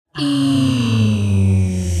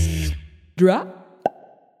Drop.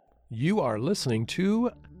 You are listening to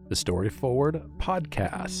the Story Forward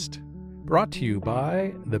podcast, brought to you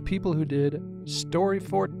by the people who did Story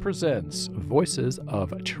Fort Presents Voices of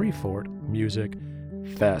Treefort Music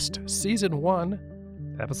Fest, Season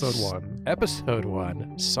 1, Episode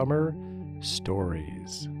 1, Summer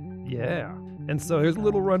Stories. Yeah. And so here's a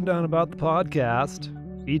little rundown about the podcast.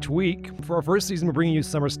 Each week, for our first season, we're bringing you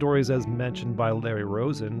summer stories as mentioned by Larry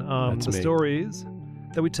Rosen. That's the me. Stories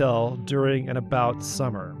that we tell during and about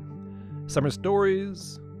summer. Summer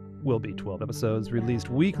stories will be 12 episodes released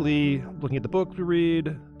weekly, looking at the books we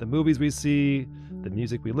read, the movies we see, the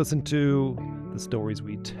music we listen to, the stories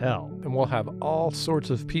we tell. And we'll have all sorts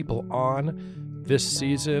of people on this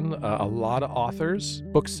season, a lot of authors,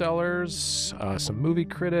 booksellers, some movie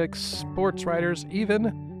critics, sports writers,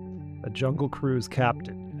 even A Jungle Cruise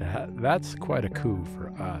captain. that's quite a coup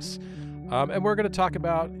for us. And we're going to talk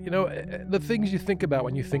about, the things you think about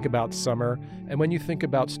when you think about summer and when you think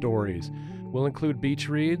about stories. We'll include beach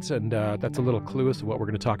reads, and that's a little clue as to what we're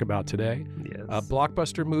going to talk about today. Yes.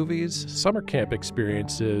 Blockbuster movies, summer camp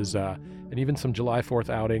experiences, and even some July 4th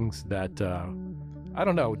outings that, I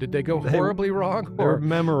don't know, did they go horribly wrong? They're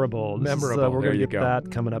memorable. Memorable. We're There going to you get go. that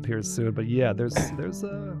coming up here soon. But yeah, there's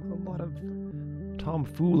a lot of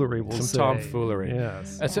tomfoolery, we'll say. Some tomfoolery.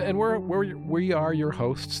 Yes. And we are your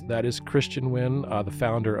hosts. That is Christian Wynn, the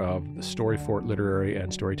founder of the Story Fort Literary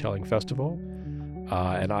and Storytelling Festival.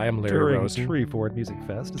 And I am Larry During Rosen. Treefort Music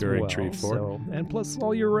Fest as During well. Treefort. So, and plus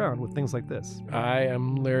all year round with things like this. I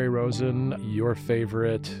am Larry Rosen, your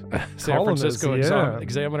favorite San Columnist, Francisco yeah.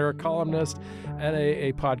 Examiner columnist, and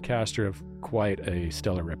a podcaster of quite a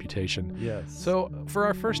stellar reputation. Yes. So for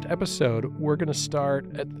our first episode, we're going to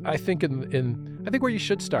start at, I think where you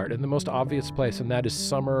should start, in the most obvious place, and that is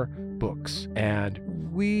summer books. And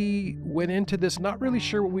we went into this not really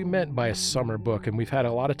sure what we meant by a summer book, and we've had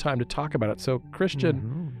a lot of time to talk about it. So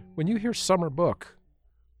Christian, when you hear summer book,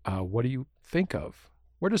 what do you think of?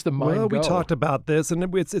 Where does the mind go? Well, we talked about this, and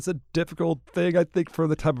it's a difficult thing, I think, for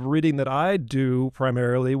the type of reading that I do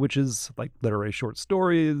primarily, which is like literary short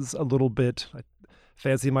stories, a little bit. I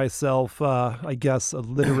fancy myself, I guess, a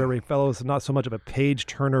literary fellow, so not so much of a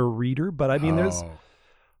page-turner reader, but I mean,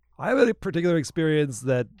 I have a particular experience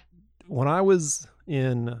that when I was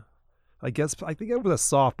in, I think I was a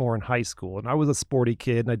sophomore in high school, and I was a sporty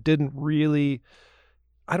kid, and I didn't really,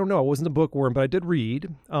 I don't know, I wasn't a bookworm, but I did read.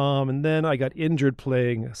 And then I got injured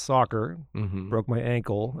playing soccer, broke my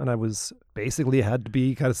ankle, and I was basically had to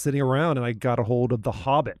be kind of sitting around, and I got a hold of The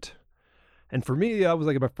Hobbit. And for me, that was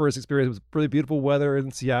like my first experience. It was really beautiful weather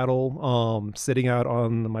in Seattle, sitting out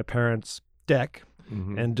on my parents' deck,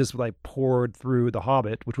 and just like poured through The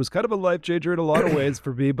Hobbit, which was kind of a life changer in a lot of ways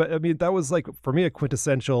for me. But I mean, that was like, for me, a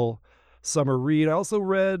quintessential summer read. I also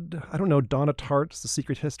read, I don't know, Donna Tartt's The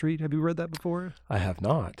Secret History. Have you read that before? I have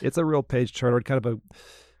not. It's a real page turner.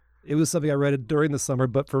 It was something I read during the summer,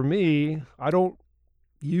 but for me, I don't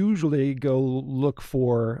usually go look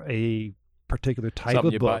for a particular type Something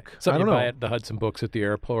of you book. Buy, I don't know. buy at the Hudson Books at the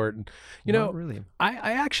airport. And, Not really.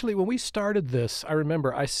 I actually, when we started this, I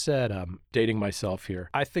remember I said, dating myself here,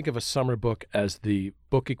 I think of a summer book as the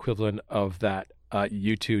book equivalent of that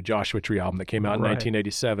U2 Joshua Tree album that came out in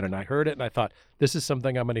 1987. And I heard it and I thought, this is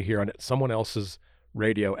something I'm going to hear on someone else's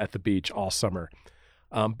radio at the beach all summer.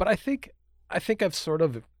 But I think I've sort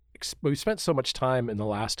of, we spent so much time in the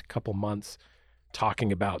last couple months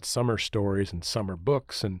talking about summer stories and summer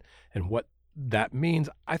books and what that means.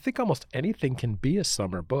 I think almost anything can be a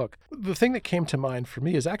summer book. The thing that came to mind for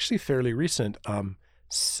me is actually fairly recent.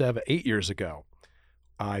 8 years ago,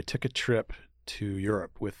 I took a trip to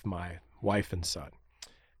Europe with my wife and son,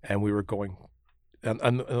 and we were going,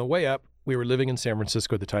 on the way up, we were living in San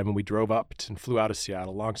Francisco at the time, and we drove up and flew out of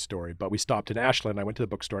Seattle, long story, but we stopped in Ashland. I went to the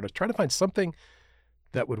bookstore, and I was trying to find something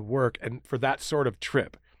that would work and for that sort of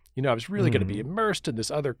trip. I was really going to be immersed in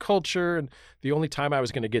this other culture, and the only time I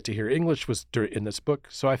was going to get to hear English was in this book.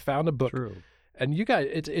 So I found a book. True. And you guys,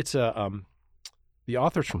 it's the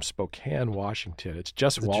author's from Spokane, Washington. It's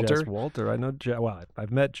Jess Walter. Jess Walter. I know.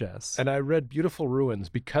 I've met Jess. And I read Beautiful Ruins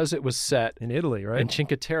because it was set in Italy, right? in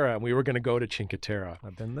Cinque Terre, and we were going to go to Cinque Terre.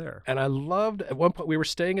 I've been there. And I loved, at one point, we were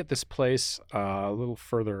staying at this place a little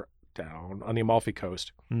further down on the Amalfi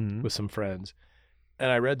Coast with some friends. And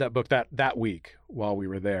I read that book that week while we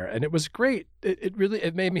were there. And it was great. It really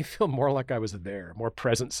made me feel more like I was there, more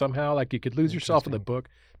present somehow. Like you could lose yourself in the book.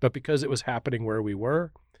 But because it was happening where we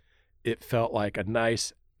were, it felt like a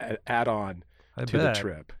nice add-on to the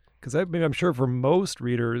trip. Because I'm sure for most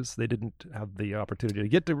readers, they didn't have the opportunity to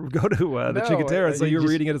get to go to the No, Cinque Terre, so you're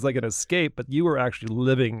just, reading it as like an escape, but you were actually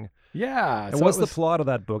living. yeah. And So what's it the was, plot of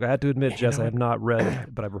that book? I had to admit, you Jess, I know, have not read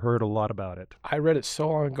it, but I've heard a lot about it. I read it so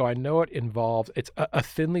long ago. I know it involves, it's a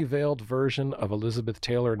thinly veiled version of Elizabeth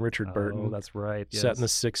Taylor and Richard Oh, Burton that's right. set in the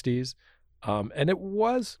Yes. 60s.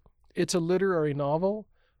 And it's a literary novel,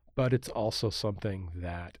 but it's also something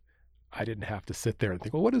that I didn't have to sit there and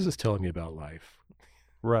think, well, what is this telling me about life?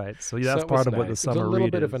 Right. So So that's it was part of what the nice. It was a summer little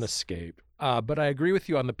read bit of is. an escape. But I agree with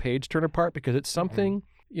you on the page turner part because it's something,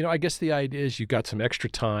 I guess the idea is you got some extra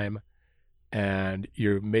time and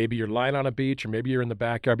maybe you're lying on a beach or maybe you're in the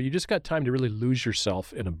backyard, but you just got time to really lose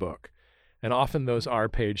yourself in a book. And often those are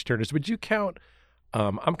page turners. Would you count,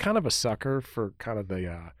 I'm kind of a sucker for kind of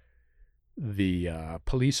the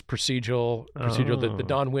police procedural, the Oh.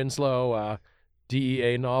 Don Winslow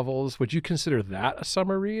DEA novels. Would you consider that a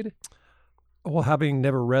summer read? Well, having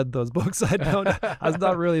never read those books, I don't. That's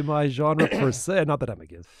not really my genre per se. Not that I'm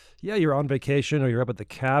against. Yeah, you're on vacation, or you're up at the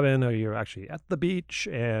cabin, or you're actually at the beach,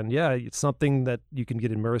 and yeah, it's something that you can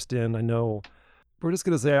get immersed in. I know. We're just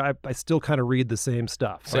gonna say I still kind of read the same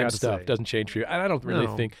stuff. Same stuff doesn't change for you, and I don't really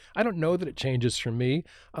think I don't know that it changes for me.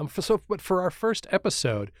 But for our first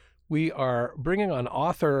episode, we are bringing an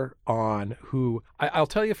author on who I'll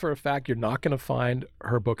tell you for a fact you're not going to find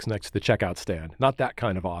her books next to the checkout stand. Not that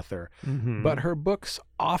kind of author, but her books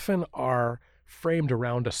often are framed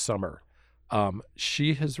around a summer.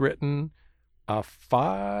 She has written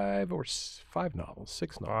five novels,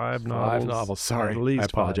 six novels, five novels. Sorry, at least I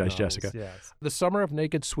apologize, 5 novels, Jessica. Yes. The Summer of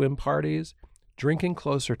Naked Swim Parties, Drinking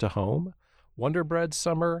Closer to Home, Wonder Bread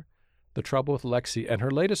Summer, The Trouble with Lexi, and her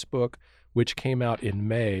latest book, which came out in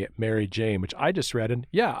May, Mary Jane, which I just read. And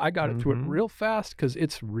yeah, I got it through it real fast because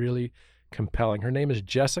it's really compelling. Her name is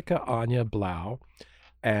Jessica Anya Blau.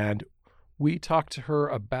 And we talked to her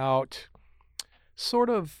about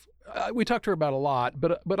we talked to her about a lot,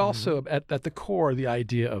 but also at the core, the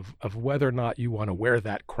idea of whether or not you want to wear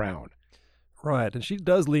that crown. Right, and she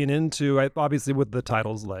does lean into, obviously with the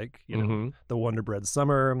titles like, The Wonder Bread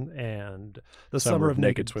Summer and The Summer of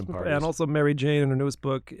Naked Swim Parties. And also Mary Jane in her newest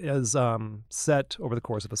book is set over the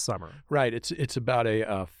course of a summer. Right, it's about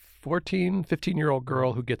a 14, 15-year-old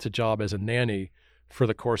girl who gets a job as a nanny for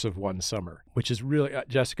the course of one summer, which is really,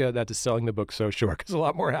 Jessica, that is selling the book so short because a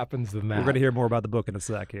lot more happens than that. We're going to hear more about the book in a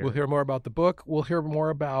sec here. We'll hear more about the book. We'll hear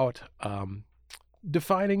more about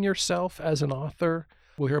defining yourself as an author.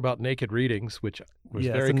 We'll hear about Naked Readings, which was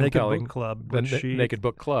very compelling. Naked Book Club. Naked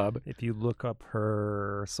Book Club. If you look up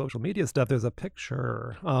her social media stuff, there's a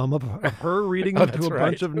picture of her reading to a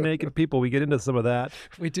bunch of naked people. We get into some of that.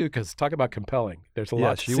 We do, because talk about compelling. There's a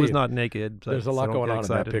lot to see. She was not naked. There's a lot going on in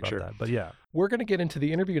that picture. But yeah. We're going to get into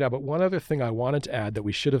the interview now, but one other thing I wanted to add that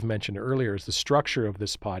we should have mentioned earlier is the structure of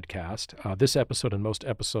this podcast, this episode and most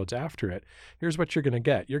episodes after it. Here's what you're going to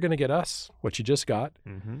get. You're going to get us, what you just got.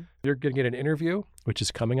 You're going to get an interview, which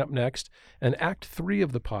is coming up next. And Act 3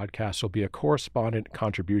 of the podcast will be a correspondent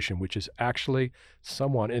contribution, which is actually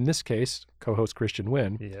someone, in this case, co-host Christian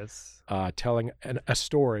Wynn, telling a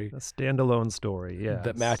story. A standalone story, yes.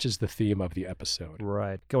 That matches the theme of the episode.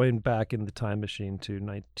 Right. Going back in the time machine to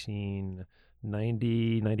 91.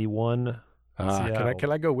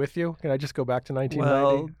 Can I go with you? Can I just go back to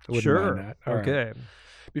 1990? Well, sure. Mind that. Okay. Right.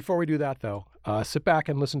 Before we do that, though, sit back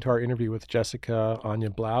and listen to our interview with Jessica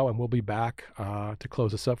Anya Blau, and we'll be back to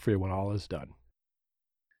close this up for you when all is done.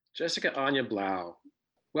 Jessica Anya Blau,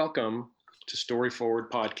 welcome to Story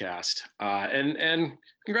Forward Podcast. And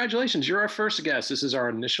congratulations, you're our first guest. This is our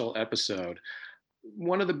initial episode.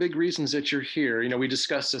 One of the big reasons that you're here, we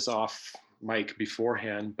discussed this off mic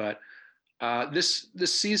beforehand, but this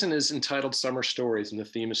season is entitled Summer Stories, and the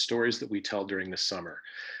theme is stories that we tell during the summer.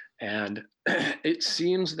 And it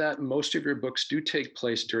seems that most of your books do take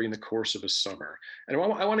place during the course of a summer. And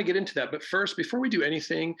I want to get into that. But first, before we do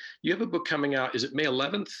anything, you have a book coming out. Is it May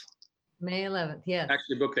 11th? May 11th, yes.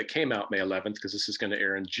 Actually, a book that came out May 11th because this is going to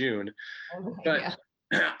air in June. But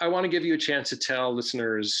I want to give you a chance to tell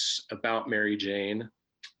listeners about Mary Jane,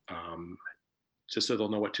 just so they'll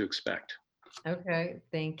know what to expect. Okay,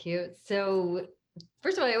 thank you. So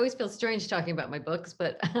first of all, I always feel strange talking about my books,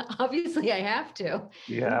 but obviously I have to.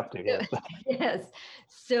 You have to, yes. Yes.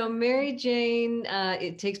 So Mary Jane,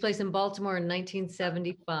 it takes place in Baltimore in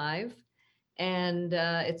 1975. And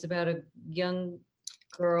it's about a young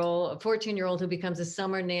girl, a 14-year-old who becomes a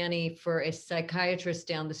summer nanny for a psychiatrist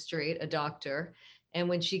down the street, a doctor. And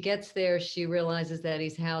when she gets there, she realizes that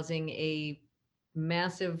he's housing a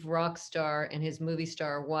massive rock star and his movie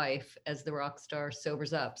star wife as the rock star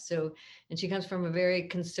sobers up. And she comes from a very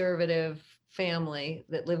conservative family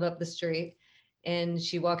that live up the street. And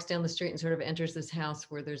she walks down the street and sort of enters this house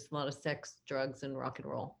where there's a lot of sex, drugs, and rock and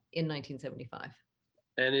roll in 1975.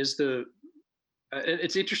 And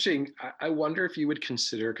it's interesting. I wonder if you would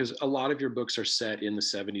consider, because a lot of your books are set in the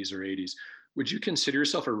 70s or 80s, would you consider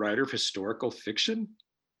yourself a writer of historical fiction?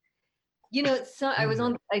 I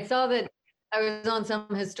saw that I was on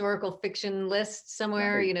some historical fiction list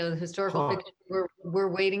somewhere, Right. the historical fiction we're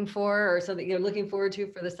waiting for, or something you're looking forward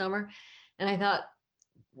to for the summer. And I thought,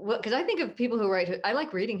 well, because I think of people who I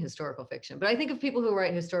like reading historical fiction, but I think of people who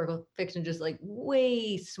write historical fiction just like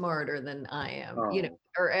way smarter than I am,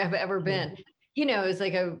 or have ever been. It's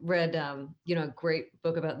like I read, a great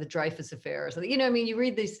book about the Dreyfus Affair or something. You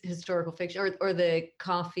read this historical fiction or the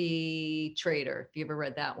Coffee Trader. If you ever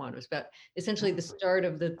read that one, it was about essentially the start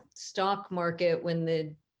of the stock market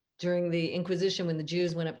during the Inquisition, when the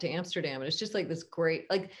Jews went up to Amsterdam. And it's just like this great,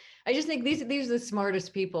 like, I just think these are the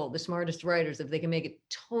smartest people, the smartest writers, if they can make it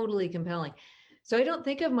totally compelling. So I don't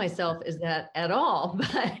think of myself as that at all,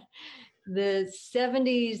 but the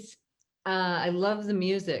 70s, I love the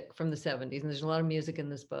music from the 70s, and there's a lot of music in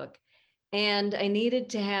this book. And I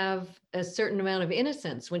needed to have a certain amount of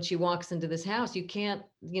innocence when she walks into this house. You can't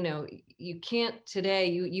today,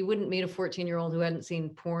 you wouldn't meet a 14-year-old who hadn't seen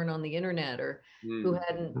porn on the internet, or who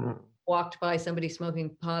hadn't walked by somebody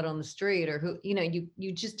smoking pot on the street, or who,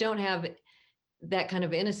 you just don't have that kind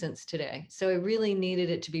of innocence today. So I really needed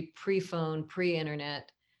it to be pre-phone,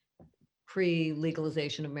 pre-internet,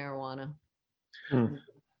 pre-legalization of marijuana.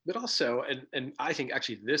 But also, and I think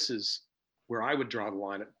actually this is where I would draw the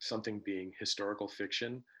line at something being historical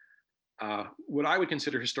fiction. What I would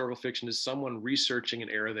consider historical fiction is someone researching an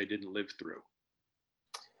era they didn't live through.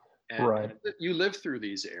 And you live through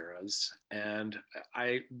these eras, and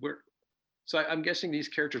I'm guessing these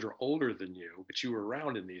characters are older than you, but you were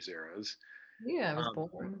around in these eras. Yeah, I was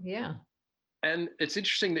born. Yeah. And it's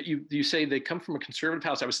interesting that you say they come from a conservative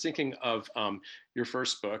house. I was thinking of your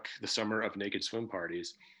first book, The Summer of Naked Swim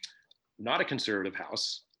Parties. Not a conservative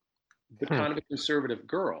house, but kind of a conservative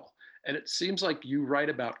girl. And it seems like you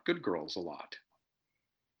write about good girls a lot.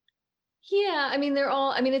 Yeah,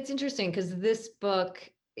 it's interesting because this book,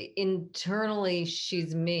 internally,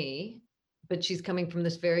 she's me, but she's coming from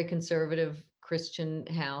this very conservative Christian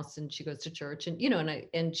house, and she goes to church, and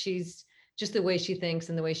and she's just the way she thinks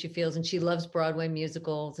and the way she feels, and she loves Broadway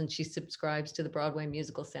musicals, and she subscribes to the Broadway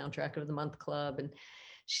Musical Soundtrack of the Month Club, and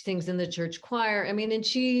she sings in the church choir. And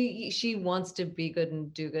she wants to be good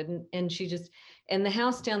and do good, and the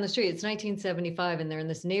house down the street, it's 1975, and they're in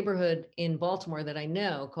this neighborhood in Baltimore that I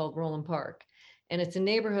know called Roland Park, and it's a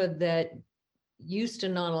neighborhood that used to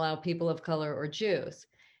not allow people of color or Jews,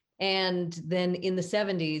 and then in the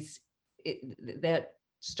 70s that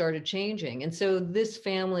started changing. And so this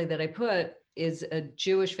family that I put is a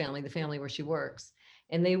Jewish family, the family where she works.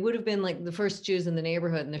 And they would have been like the first Jews in the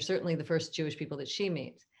neighborhood. And they're certainly the first Jewish people that she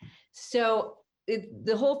meets. So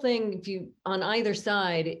the whole thing, on either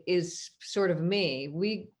side, is sort of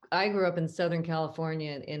me. I grew up in Southern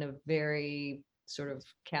California in a very sort of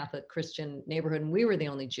Catholic Christian neighborhood. And we were the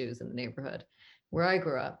only Jews in the neighborhood where I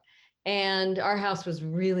grew up. And our house was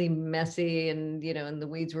really messy, and, and the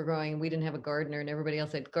weeds were growing, and we didn't have a gardener, and everybody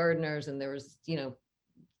else had gardeners. And there was,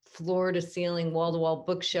 floor to ceiling, wall to wall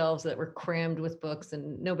bookshelves that were crammed with books,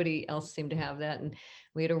 and nobody else seemed to have that. And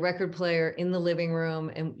we had a record player in the living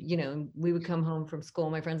room, and, we would come home from school,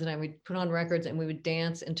 my friends and I, we'd put on records and we would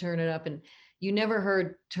dance and turn it up. And you never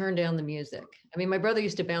heard turn down the music. My brother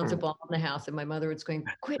used to bounce a ball in the house, and my mother would scream,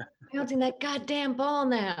 "Quit bouncing that goddamn ball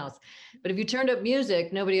in the house." But if you turned up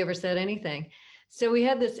music, nobody ever said anything. So we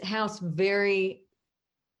had this house very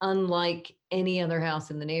unlike any other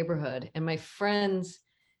house in the neighborhood. And my friends,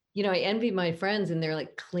 I envied my friends in their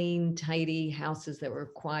like clean, tidy houses that were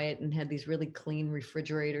quiet and had these really clean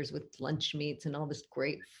refrigerators with lunch meats and all this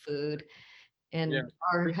great food. And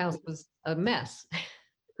our house was a mess.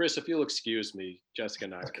 Chris, if you'll excuse me, Jessica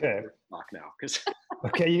and I can talk now.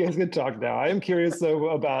 Okay, you guys can talk now. I am curious though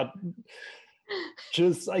about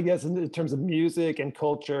just, I guess, in terms of music and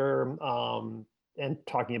culture, and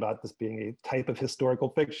talking about this being a type of historical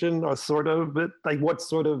fiction, or sort of, but like what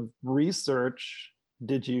sort of research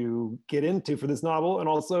did you get into for this novel? And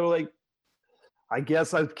also, like, I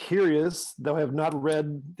guess I'm curious, though I have not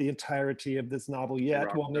read the entirety of this novel yet.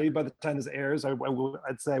 Right. Well, maybe by the time this airs, I'd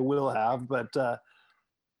say I will have, but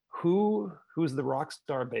who's the rock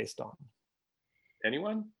star based on?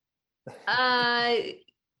 Anyone?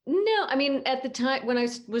 No, at the time when I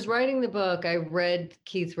was writing the book, I read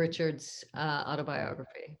Keith Richards'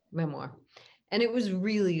 autobiography, memoir, and it was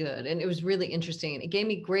really good. And it was really interesting. It gave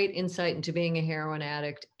me great insight into being a heroin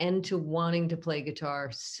addict and to wanting to play guitar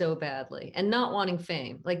so badly and not wanting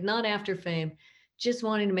fame, like not after fame, just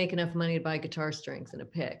wanting to make enough money to buy guitar strings and a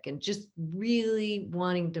pick, and just really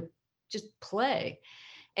wanting to just play.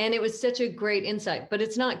 And it was such a great insight, but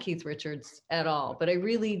it's not Keith Richards at all. But I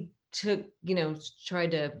really took,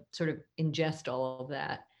 tried to sort of ingest all of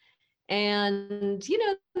that. And,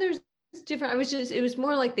 there's different, it was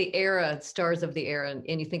more like the era, stars of the era.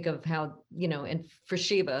 And you think of how, and for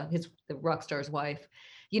Sheba, the rock star's wife,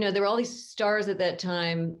 there were all these stars at that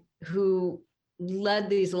time who led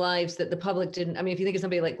these lives that the public didn't. I mean, if you think of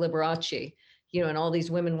somebody like Liberace, and all these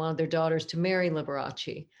women wanted their daughters to marry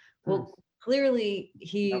Liberace. Well, clearly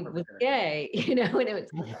he was gay, and it was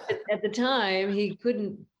at the time he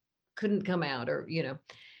couldn't come out, or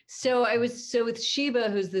so with Sheba,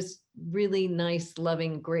 who's this really nice,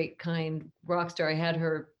 loving, great, kind rock star. I had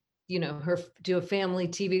her do a family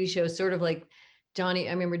TV show, sort of like I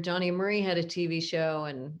remember Donnie and Marie had a TV show,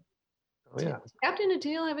 and Captain and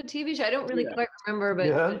Tennille have a TV show. I don't really quite remember,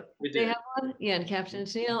 but they have one. Yeah, and Captain and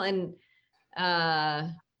Tennille, and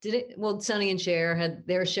Sonny and Cher had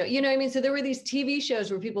their show. You know what I mean? So there were these TV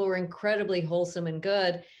shows where people were incredibly wholesome and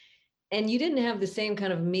good, and you didn't have the same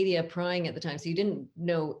kind of media prying at the time, so you didn't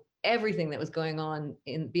know everything that was going on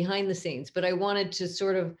behind the scenes. But I wanted to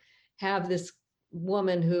sort of have this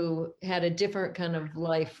woman who had a different kind of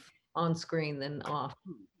life on screen than off.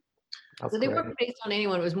 So they weren't based on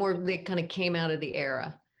anyone. It was more, they kind of came out of the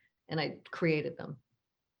era, and I created them.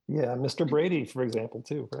 Yeah, Mr. Brady, for example,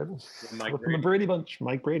 too, right? Mike From the Brady Bunch,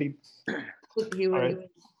 Mike Brady. He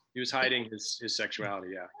was hiding his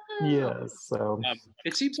sexuality, yeah. Yes. So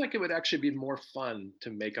it seems like it would actually be more fun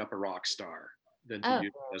to make up a rock star than to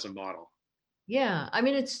use it as a model. Yeah, I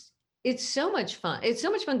mean, it's so much fun. It's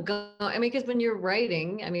so much fun I mean, because when you're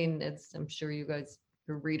writing, I mean, I'm sure you guys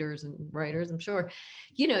are readers and writers, I'm sure,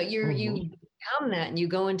 you become that and you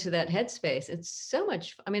go into that headspace. It's so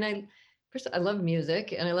much. I mean, I love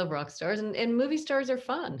music and I love rock stars, and movie stars are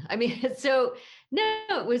fun. I mean, so no,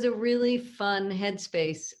 it was a really fun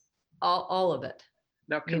headspace, all of it.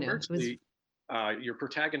 Now, conversely, your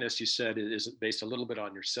protagonist, you said, is based a little bit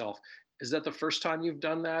on yourself. Is that the first time you've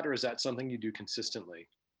done that, or is that something you do consistently?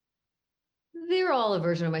 They're all a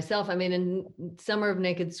version of myself. I mean, in Summer of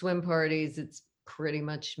Naked Swim Parties, it's pretty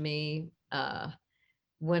much me.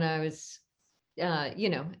 When I was,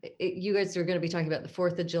 you guys are going to be talking about the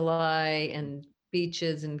 4th of July and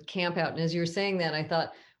beaches and camp out. And as you were saying that, I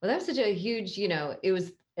thought, well, that was such a huge, it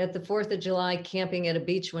was at the 4th of July camping at a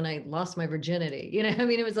beach when I lost my virginity. I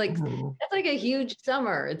mean, it was like, that's like a huge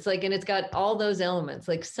summer. It's like, and it's got all those elements.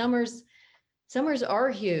 Like summers are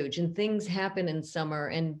huge, and things happen in summer,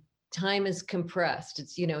 and time is compressed.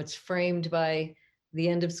 It's, it's framed by the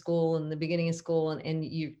end of school and the beginning of school, and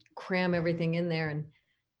you cram everything in there, and,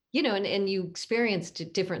 and you experience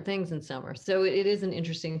different things in summer. So it is an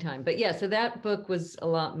interesting time. But yeah, so that book was a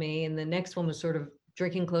lot me. And the next one was sort of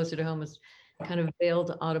Drinking Closer to Home, was kind of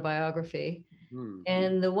veiled autobiography.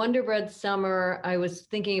 And the Wonder Bread Summer, I was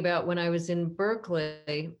thinking about when I was in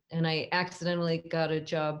Berkeley and I accidentally got a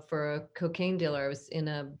job for a cocaine dealer. I was in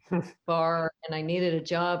a bar and I needed a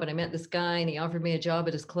job, and I met this guy and he offered me a job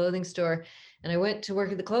at his clothing store. And I went to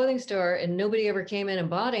work at the clothing store and nobody ever came in and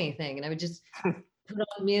bought anything. And I would just put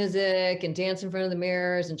on music and dance in front of the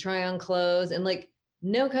mirrors and try on clothes. And like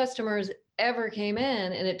no customers ever came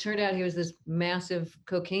in. And it turned out he was this massive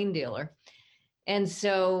cocaine dealer. And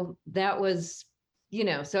so that was,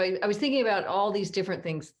 so I was thinking about all these different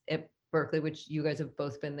things at Berkeley, which you guys have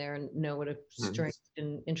both been there and know what a strange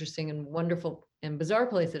and interesting and wonderful and bizarre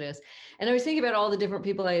place it is. And I was thinking about all the different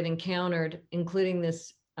people I had encountered, including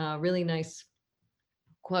this really nice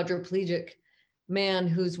quadriplegic man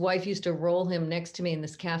whose wife used to roll him next to me in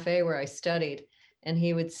this cafe where I studied. And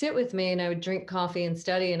he would sit with me and I would drink coffee and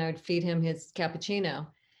study, and I would feed him his cappuccino.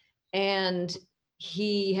 And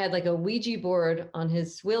he had like a Ouija board on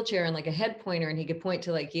his wheelchair and like a head pointer, and he could point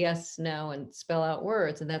to like yes, no, and spell out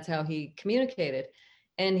words. And that's how he communicated.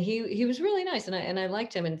 And he was really nice, and I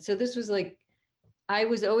liked him. And so this was like, I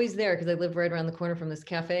was always there because I lived right around the corner from this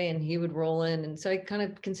cafe, and he would roll in. And so I kind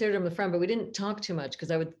of considered him a friend, but we didn't talk too much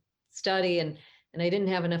because I would study and I didn't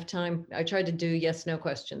have enough time. I tried to do yes, no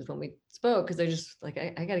questions when we spoke because I just like,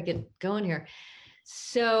 I got to get going here.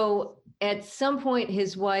 So at some point,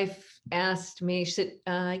 his wife asked me, she said,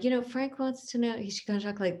 Frank wants to know, she's going to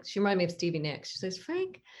talk like, she reminded me of Stevie Nicks. She says,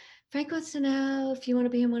 Frank wants to know if you want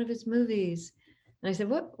to be in one of his movies. And I said,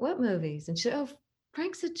 what movies? And she said, oh,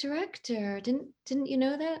 Frank's a director. Didn't you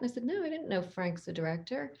know that? And I said, no, I didn't know Frank's a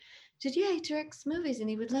director. She said, yeah, he directs movies and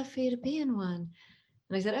he would love for you to be in one.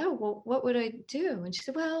 And I said, oh, well, what would I do? And she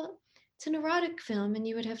said, well, it's an erotic film and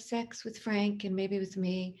you would have sex with Frank and maybe with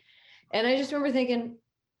me. And I just remember thinking,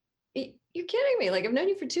 you're kidding me. Like, I've known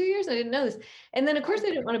you for 2 years. I didn't know this. And then of course I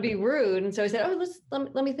didn't want to be rude. And so I said, oh,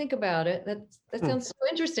 let me think about it. That sounds so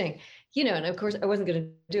interesting. And of course I wasn't going to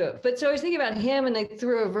do it. But so I was thinking about him, and I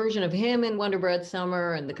threw a version of him in Wonder Bread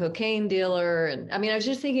Summer and the cocaine dealer. And I mean, I was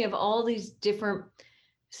just thinking of all these different,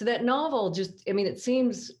 so that novel just, I mean, it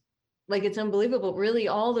seems like it's unbelievable. Really,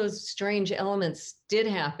 all those strange elements did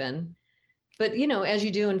happen. But, as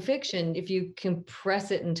you do in fiction, if you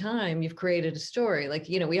compress it in time, you've created a story. Like,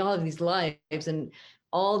 we all have these lives, and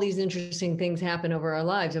all these interesting things happen over our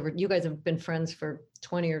lives. You guys have been friends for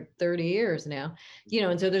 20 or 30 years now,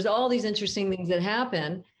 and so there's all these interesting things that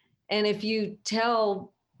happen. And if you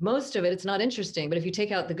tell most of it, it's not interesting. But if you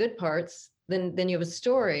take out the good parts, then you have a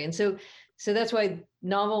story. And so that's why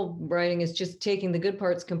novel writing is just taking the good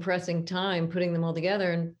parts, compressing time, putting them all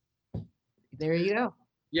together, and there you go.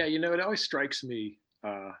 Yeah, it always strikes me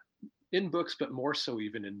in books, but more so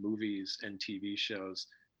even in movies and TV shows,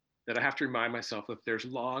 that I have to remind myself that there's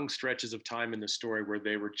long stretches of time in the story where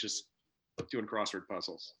they were just doing crossword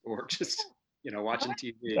puzzles or just, watching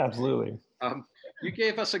TV. Absolutely. You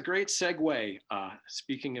gave us a great segue,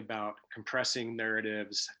 speaking about compressing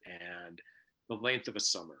narratives and the length of a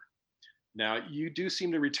summer. Now, you do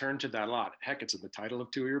seem to return to that a lot. Heck, it's in the title of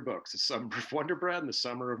 2 of your books, The Summer of Wonder Bread and The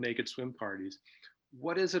Summer of Naked Swim Parties.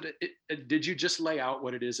 What is it? Did you just lay out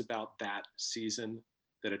what it is about that season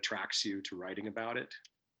that attracts you to writing about it?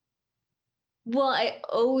 Well, I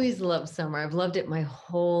always love summer. I've loved it my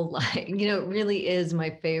whole life. It really is my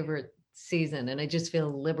favorite season, and I just feel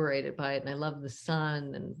liberated by it. And I love the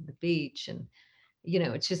sun and the beach, and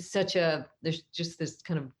it's just there's just this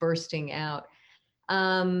kind of bursting out.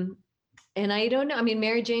 And I don't know. I mean,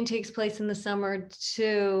 Mary Jane takes place in the summer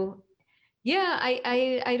too. Yeah,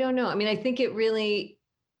 I don't know. I mean, I think it really,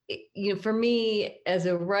 for me as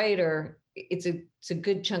a writer, it's a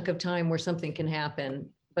good chunk of time where something can happen,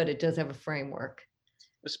 but it does have a framework.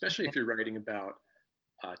 Especially if you're writing about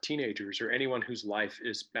teenagers or anyone whose life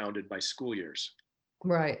is bounded by school years.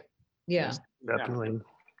 Right. Yeah. Definitely.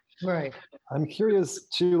 Right. I'm curious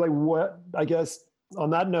to what, I guess on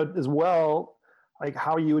that note as well, like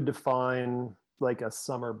how you would define like a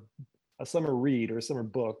summer read or a summer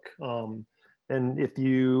book. And if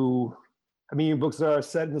your books are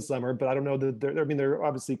set in the summer, but I don't know that they're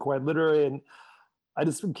obviously quite literary. And I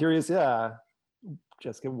just am curious,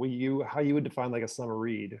 Jessica, how you would define like a summer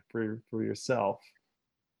read for yourself?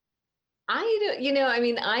 I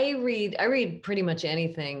don't, I read pretty much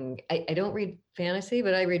anything. I don't read fantasy,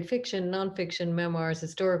 but I read fiction, nonfiction, memoirs,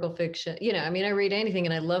 historical fiction. I read anything,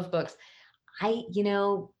 and I love books. There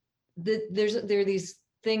are these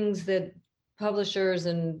things that publishers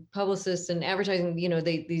and publicists and advertising,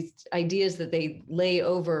 these ideas that they lay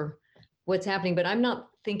over what's happening, but I'm not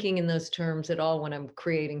thinking in those terms at all when I'm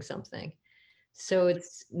creating something. So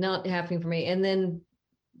it's not happening for me. And then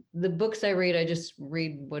the books I read, I just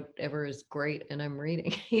read whatever is great and I'm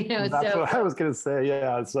reading, That's what I was going to say.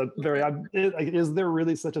 Yeah. So is there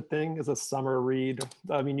really such a thing as a summer read?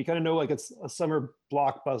 I mean, you kind of know, like, it's a summer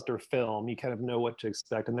blockbuster film. You kind of know what to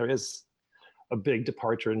expect. And there is a big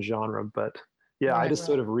departure in genre, but yeah, I just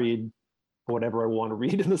sort of read whatever I want to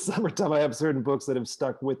read in the summertime. I have certain books that have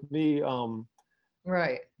stuck with me, that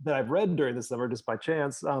I've read during the summer just by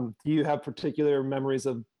chance. Do you have particular memories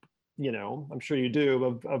of, I'm sure you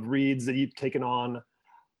do, of reads that you've taken on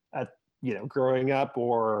at, growing up,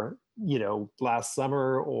 or, last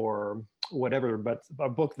summer or whatever, but a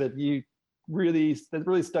book that really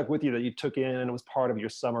stuck with you, that you took in and was part of your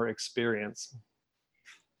summer experience?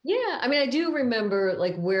 Yeah, I mean, I do remember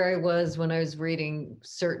like where I was when I was reading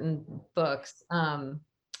certain books.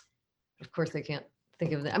 Of course, I can't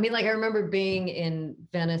think of that. I mean, like I remember being in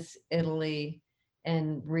Venice, Italy,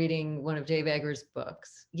 and reading one of Dave Eggers'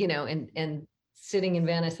 books, and sitting in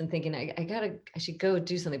Venice and thinking, I should go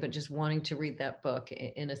do something, but just wanting to read that book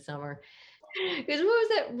in a summer. Because what was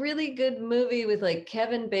that really good movie with like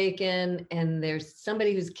Kevin Bacon, and there's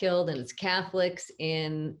somebody who's killed and it's Catholics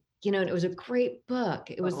in, and it was a great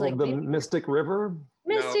book. It was like the Mystic River.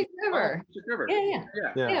 Mystic River. Mystic River.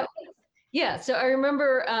 Yeah. Yeah. So I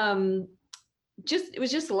remember it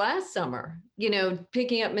was just last summer,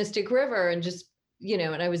 picking up Mystic River and just,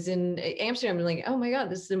 and I was in Amsterdam and like, oh my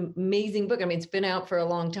God, this is an amazing book. I mean, it's been out for a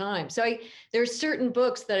long time. So there are certain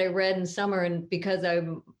books that I read in summer, and because I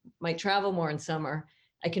might travel more in summer,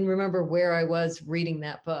 I can remember where I was reading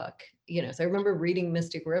that book, so I remember reading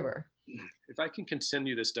Mystic River. If I can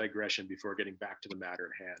continue this digression before getting back to the matter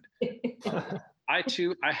at hand.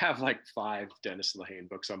 I have like 5 Dennis Lehane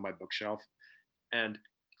books on my bookshelf, and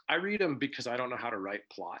I read them because I don't know how to write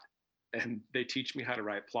plot, and they teach me how to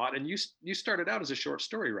write plot. And you started out as a short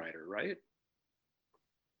story writer, right?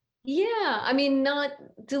 Yeah, I mean, not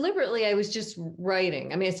deliberately. I was just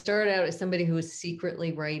writing. I mean, I started out as somebody who was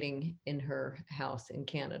secretly writing in her house in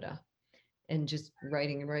Canada and just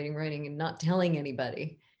writing and writing, writing and not telling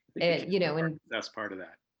anybody. I think And, and that's part of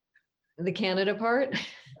that. the Canada part,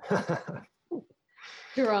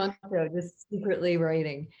 Toronto, just secretly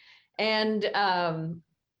writing. And, and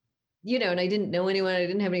I didn't know anyone. I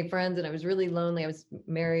didn't have any friends, and I was really lonely. I was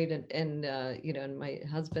married, and my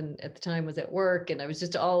husband at the time was at work, and I was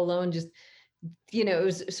just all alone. Just, it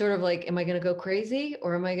was sort of like, am I going to go crazy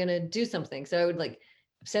or am I going to do something? So I would like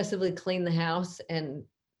obsessively clean the house and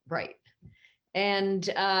write. And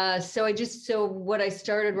so what I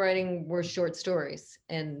started writing were short stories,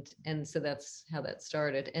 and so that's how that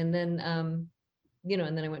started. And then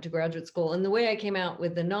and then I went to graduate school. And the way I came out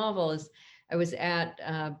with the novel is I was at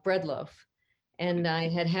Breadloaf, and I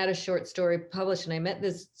had a short story published, and I met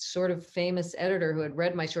this sort of famous editor who had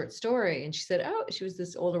read my short story, and she said, "Oh," she was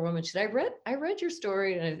this older woman. She said, "I read your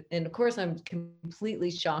story," and of course I'm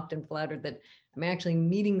completely shocked and flattered that I'm actually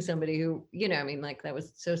meeting somebody who, like that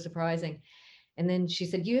was so surprising. And then she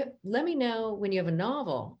said, "You let me know when you have a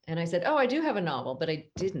novel." And I said, "Oh, I do have a novel," but I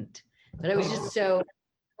didn't. But I was just so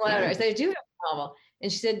flattered. I said, "I do have a novel."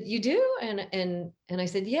 And she said, "You do?" And I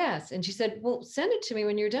said, "Yes." And she said, "Well, send it to me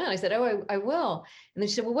when you're done." I said, "Oh, I will." And then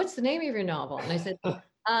she said, "Well, what's the name of your novel?" And I said,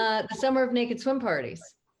 "The Summer of Naked Swim Parties."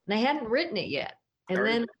 And I hadn't written it yet. And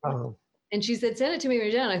then, and she said, "Send it to me when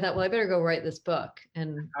you're done." I thought, well, I better go write this book.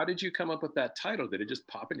 And how did you come up with that title? Did it just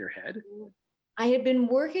pop in your head? I had been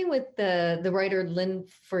working with the writer Lynn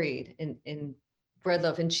Freed in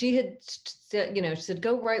Breadloaf, and she had said, she said,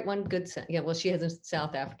 "Go write one good sentence." Yeah, well, she has a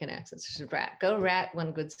South African accent. So she said, go rat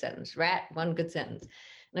one good sentence, rat one good sentence.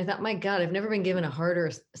 And I thought, my God, I've never been given a harder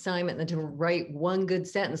assignment than to write one good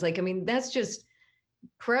sentence. Like, I mean, that's just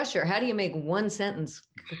pressure. How do you make one sentence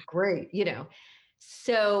great?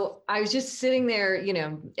 So I was just sitting there,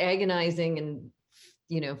 agonizing and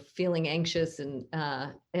feeling anxious, and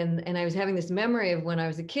I was having this memory of when I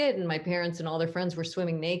was a kid and my parents and all their friends were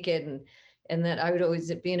swimming naked, and that I would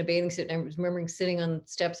always be in a bathing suit, and I was remembering sitting on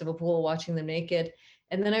steps of a pool watching them naked.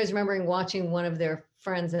 And then I was remembering watching one of their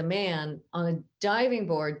friends, a man, on a diving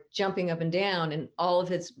board jumping up and down, and all of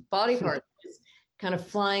his body parts kind of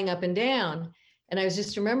flying up and down. And I was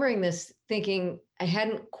just remembering this, thinking I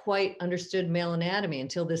hadn't quite understood male anatomy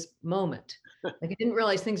until this moment. Like, I didn't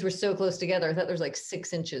realize things were so close together. I thought there was like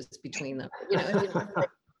 6 inches between them,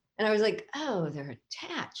 and I was like, oh, they're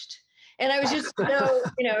attached. And I was just so,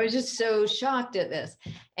 I was just so shocked at this,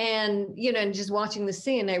 and and just watching the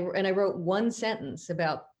scene. I wrote one sentence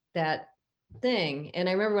about that thing, and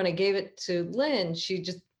I remember when I gave it to Lynn, she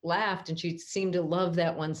just laughed, and she seemed to love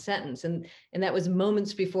that one sentence, and that was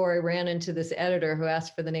moments before I ran into this editor who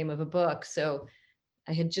asked for the name of a book. So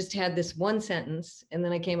I had just had this one sentence, and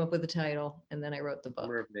then I came up with the title, and then I wrote the book.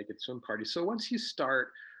 Summer of Naked Swim Party. So once you start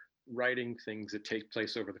writing things that take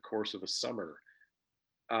place over the course of a summer,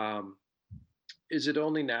 is it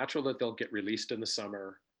only natural that they'll get released in the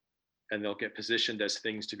summer and they'll get positioned as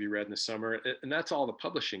things to be read in the summer? And that's all the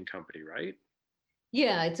publishing company, right?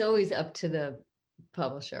 Yeah, it's always up to the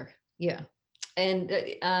publisher. Yeah. And,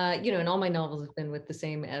 and all my novels have been with the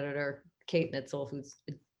same editor, Kate Nitzel, who's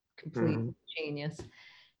a complete genius.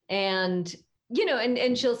 And,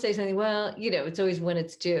 and she'll say something, well, it's always when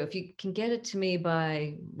it's due. If you can get it to me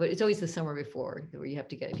by, but it's always the summer before where you have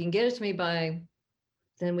to get it. If you can get it to me by,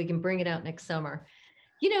 then we can bring it out next summer.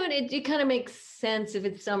 And it kind of makes sense if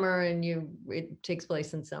it's summer and it takes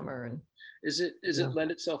place in summer. And is it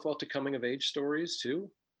lend itself well to coming of age stories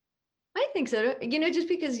too? I think so. Just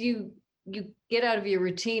because you get out of your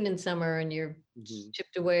routine in summer and you're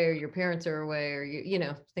chipped away, or your parents are away,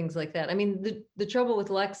 or things like that. I mean, the trouble with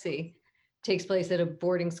Lexi takes place at a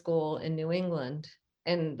boarding school in New England,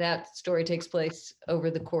 and that story takes place over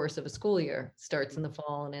the course of a school year. Starts in the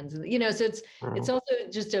fall and ends in so it's also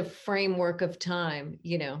just a framework of time.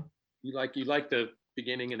 You like the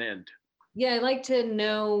beginning and end. Yeah, I like to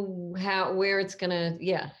know where it's gonna,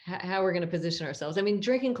 how we're gonna position ourselves. I mean,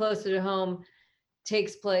 Drinking Closer to Home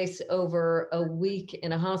takes place over a week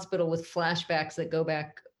in a hospital with flashbacks that go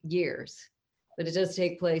back years, but it does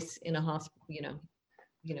take place in a hospital,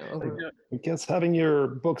 over. I guess having your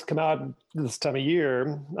books come out this time of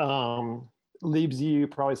year leaves you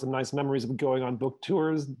probably some nice memories of going on book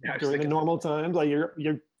tours during the normal times. Like you're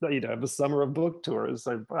have a summer of book tours,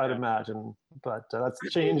 I'd imagine, but that's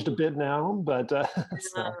changed a bit now. But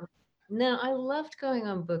so. No, I loved going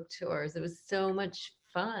on book tours. It was so much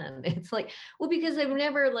fun. It's like, well, because I've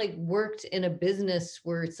never worked in a business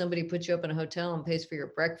where somebody puts you up in a hotel and pays for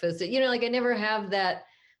your breakfast. Like I never have that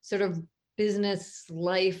sort of business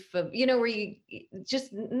life of, where you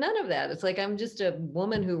just none of that. It's like, I'm just a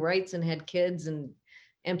woman who writes and had kids and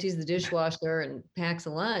empties the dishwasher and packs a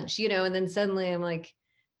lunch, and then suddenly I'm like,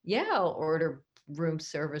 yeah, I'll order room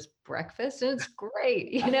service breakfast and it's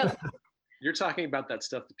great. You're talking about that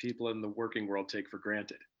stuff that people in the working world take for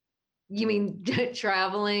granted. You mean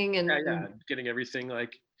traveling and yeah, getting everything,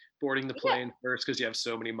 like boarding the plane first because you have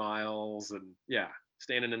so many miles, and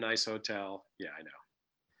staying in a nice hotel. Yeah, I know.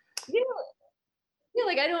 Yeah,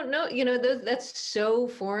 like I don't know, that's so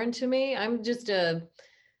foreign to me. I'm just a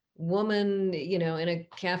woman, in a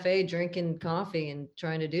cafe drinking coffee and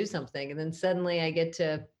trying to do something, and then suddenly I get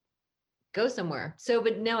to go somewhere. So,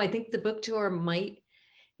 but no, I think the book tour might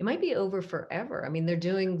be over forever. I mean, they're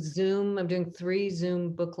doing Zoom. I'm doing 3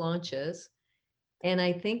 Zoom book launches. And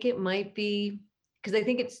I think it might be because I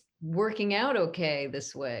think it's working out okay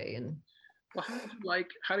this way. And well,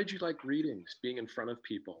 how did you like readings, being in front of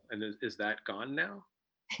people? And is that gone now?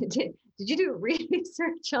 did you do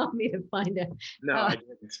research on me to find out? No, I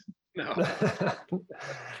didn't. No.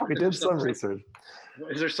 We did some research.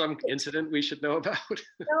 Is there some incident we should know about?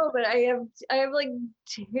 No, but I have like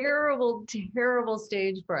terrible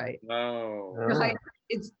stage fright. Oh.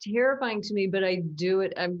 It's terrifying to me, but I do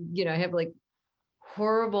it. I have like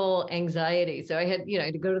horrible anxiety. So I had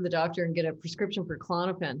to go to the doctor and get a prescription for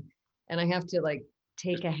Klonopin, and I have to like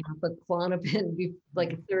take a half a Klonopin,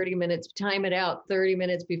 like 30 minutes, time it out 30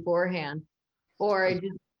 minutes beforehand, or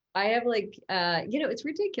I have like, it's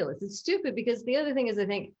ridiculous. It's stupid because the other thing is, I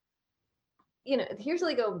think, here's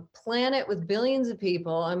like a planet with billions of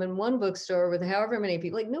people. I'm in one bookstore with however many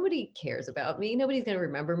people. Like, nobody cares about me. Nobody's going to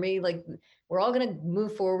remember me. Like, we're all going to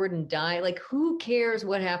move forward and die. Like, who cares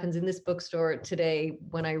what happens in this bookstore today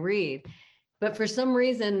when I read? But for some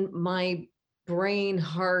reason, my brain,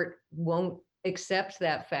 heart won't accept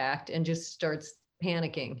that fact and just starts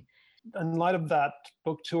panicking. In light of that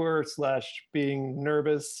book tour / being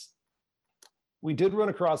nervous, we did run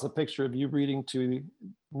across a picture of you reading to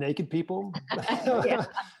naked people. Yeah,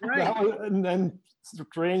 right. And then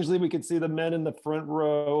strangely, we could see the men in the front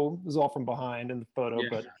row. It was all from behind in the photo,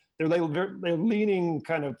 but they're leaning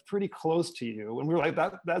kind of pretty close to you. And we were like,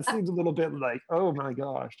 that seems a little bit like, oh my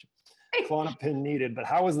gosh, Klonopin needed. But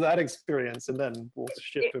how was that experience? And then we'll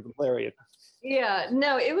shift to Larry. Yeah,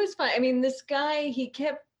 no, it was fun. I mean, this guy, he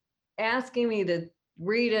kept asking me to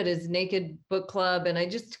read at his naked book club, and I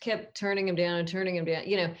just kept turning him down,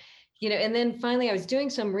 and then finally I was doing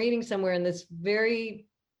some reading somewhere, and this very,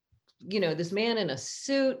 this man in a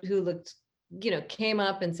suit who looked, came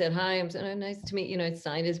up and said, hi, I'm so nice to meet you. I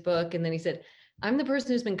signed his book. And then he said, I'm the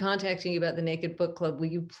person who's been contacting you about the Naked Book Club. Will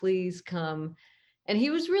you please come? And he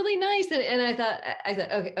was really nice. And I thought,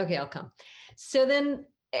 okay, I'll come. So then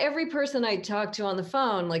every person I talked to on the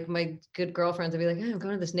phone, like my good girlfriends, I'd be like, I'm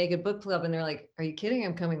going to this Naked Book Club. And they're like, are you kidding?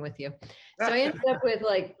 I'm coming with you. So I ended up with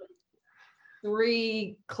like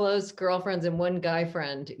 3 close girlfriends and 1 guy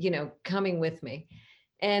friend, coming with me.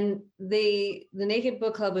 And the Naked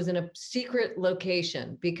Book Club was in a secret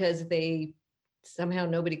location because somehow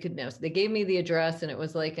nobody could know. So they gave me the address, and it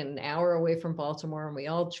was like an hour away from Baltimore, and we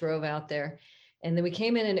all drove out there. And then we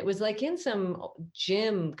came in, and it was like in some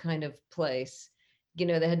gym kind of place,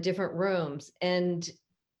 that had different rooms. And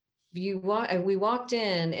we walked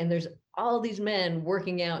in, and there's all these men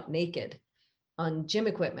working out naked on gym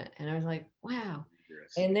equipment. And I was like, wow.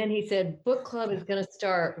 And then he said, book club is going to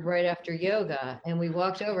start right after yoga. And we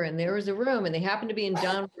walked over, and there was a room, and they happened to be in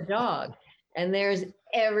Downward Dog. And there's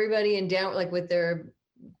everybody in down, like with their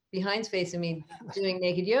behinds facing me doing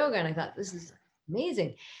naked yoga. And I thought, this is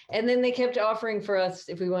amazing. And then they kept offering for us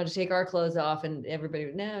if we wanted to take our clothes off, and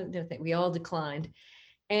everybody, no, we all declined.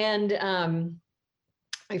 And one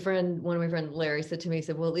of my friends, Larry, said to me, he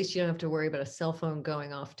said, well, at least you don't have to worry about a cell phone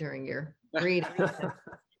going off during your reading.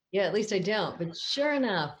 Yeah, at least I don't. But sure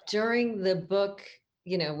enough, during the book,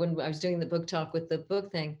 when I was doing the book talk with the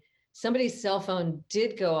book thing, somebody's cell phone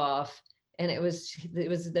did go off, and it was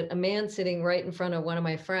a man sitting right in front of one of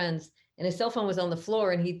my friends, and his cell phone was on the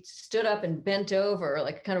floor, and he stood up and bent over,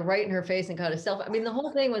 like kind of right in her face, and caught his cell phone. I mean, the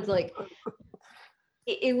whole thing was like,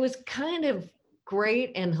 it was kind of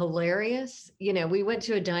great and hilarious. We went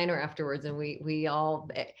to a diner afterwards, and we all,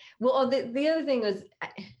 well, the other thing was,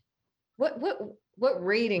 what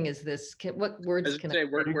rating is this? What words can I?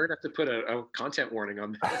 We're gonna have to put a content warning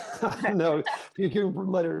on that. No, you can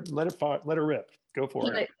let her rip. Go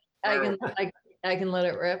for it. I can let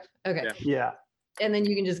it rip. Okay. Yeah. And then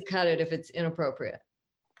you can just cut it if it's inappropriate.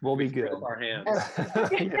 We'll be good. Our hands.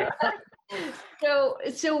 Yeah.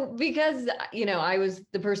 So because I was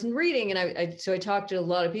the person reading, and so I talked to a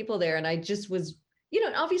lot of people there, and I just was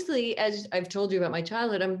and obviously, as I've told you about my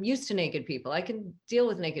childhood, I'm used to naked people. I can deal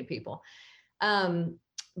with naked people.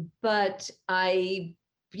 But I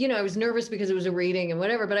was nervous because it was a reading and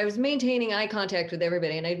whatever, but I was maintaining eye contact with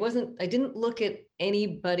everybody. And I didn't look at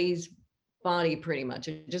anybody's body pretty much.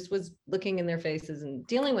 I just was looking in their faces and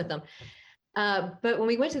dealing with them. But when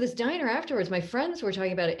we went to this diner afterwards, my friends were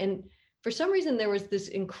talking about it. And for some reason, there was this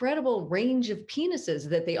incredible range of penises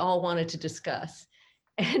that they all wanted to discuss.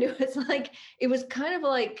 And it was kind of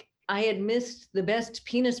like I had missed the best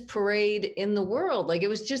penis parade in the world. Like it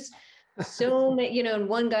was just so many, and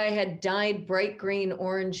one guy had dyed bright green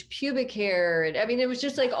orange pubic hair. And I mean, it was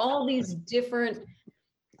just like all these different,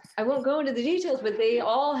 I won't go into the details, but they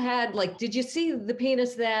all had like, did you see the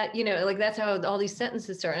penis that, like that's how all these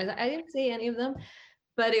sentences start. And I didn't see any of them,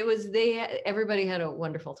 but everybody had a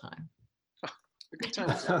wonderful time. A good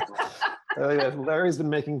time. Oh yeah, Larry's been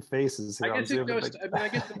making faces here. I guess it goes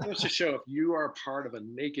to show if you are part of a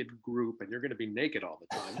naked group and you're going to be naked all the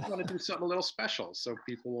time, you want to do something a little special so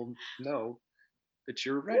people will know that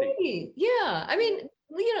you're ready. Yeah. I mean,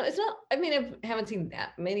 it's not, I mean, I haven't seen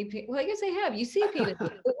that many people. Well, I guess I have. You see penis.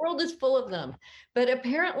 The world is full of them. But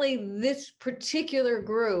apparently this particular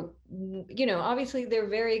group, obviously they're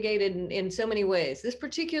variegated in so many ways. This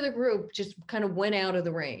particular group just kind of went out of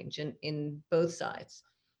the range in both sides.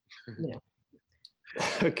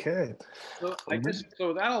 Okay. So I guess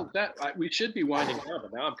we should be winding down,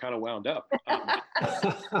 but now I'm kind of wound up.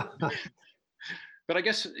 But I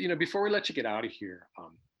guess before we let you get out of here,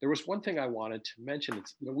 there was one thing I wanted to mention.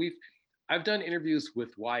 It's I've done interviews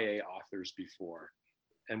with YA authors before,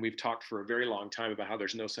 and we've talked for a very long time about how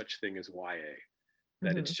there's no such thing as YA,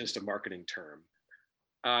 that it's just a marketing term.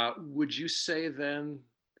 Would you say then?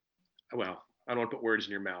 Well, I don't want to put words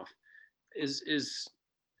in your mouth. Is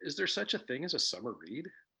there such a thing as a summer read,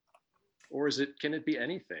 or can it be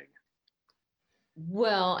anything?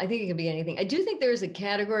 Well, I think it can be anything. I do think there's a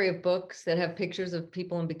category of books that have pictures of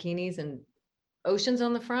people in bikinis and oceans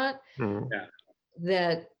on the front. Yeah.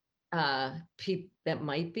 That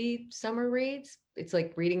might be summer reads. It's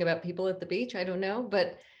like reading about people at the beach. I don't know.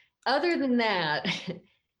 But other than that,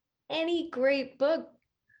 any great book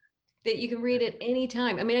that you can read at any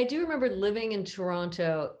time. I mean, I do remember living in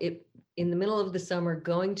Toronto in the middle of the summer,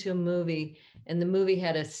 going to a movie, and the movie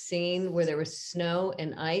had a scene where there was snow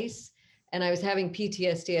and ice. And I was having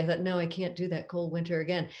PTSD. I thought, no, I can't do that cold winter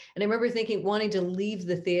again. And I remember wanting to leave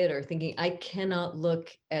the theater, thinking I cannot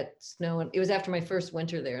look at snow. And it was after my first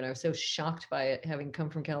winter there, and I was so shocked by it, having come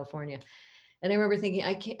from California. And I remember thinking,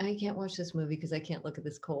 I can't watch this movie because I can't look at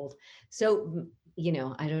this cold. So,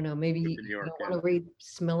 I don't know, maybe you don't want to read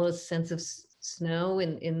Smilla's Sense of Snow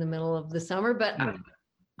in the middle of the summer, but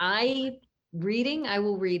I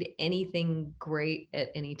will read anything great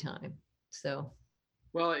at any time. So.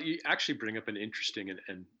 Well, you actually bring up an interesting,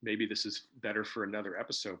 and maybe this is better for another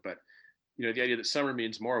episode, but the idea that summer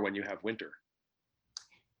means more when you have winter.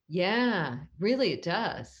 Yeah, really it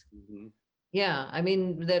does. Mm-hmm. Yeah, I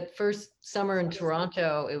mean, that first summer in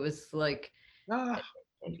Toronto, it was like, I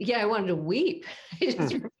wanted to weep. I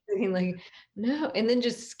just remember thinking like, no, and then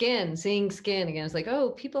just seeing skin again. It's like,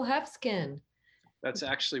 oh, people have skin. That's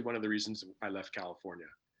actually one of the reasons I left California,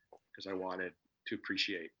 because I wanted to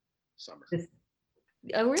appreciate summer.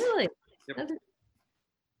 Oh, really? Yep.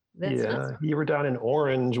 That's nice. You were down in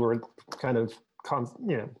Orange, where it kind of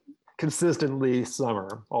consistently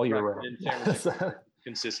summer all year round.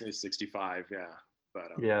 Consistently 65, yeah.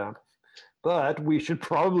 But but we should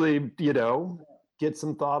probably get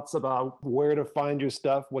some thoughts about where to find your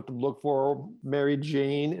stuff, what to look for. Mary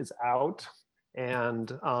Jane is out, and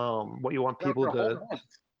what you want people to.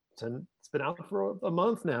 It's been out for a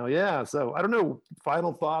month now, yeah. So I don't know.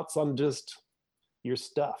 Final thoughts on just your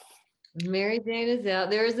stuff. Mary Jane is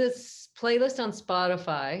out. There is this playlist on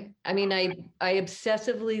Spotify. I mean, I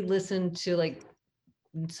obsessively listened to like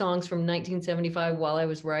songs from 1975 while I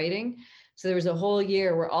was writing. So there was a whole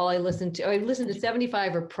year where I listened to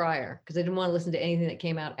 75 or prior, because I didn't want to listen to anything that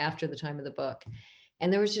came out after the time of the book.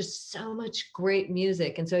 And there was just so much great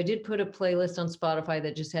music. And so I did put a playlist on Spotify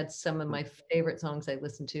that just had some of my favorite songs I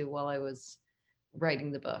listened to while I was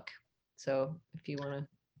writing the book. So if you want to.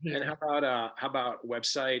 And how about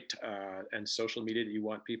website and social media that you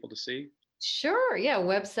want people to see? Sure. Yeah.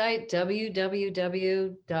 Website,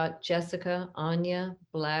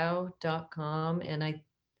 www.jessicaanyablau.com. And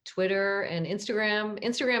Twitter and Instagram.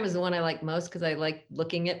 Instagram is the one I like most because I like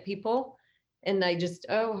looking at people. And I just,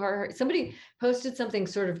 somebody posted something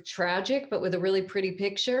sort of tragic, but with a really pretty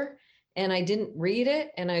picture. And I didn't read it.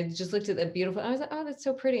 And I just looked at that beautiful, I was like, oh, that's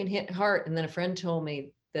so pretty, and hit heart. And then a friend told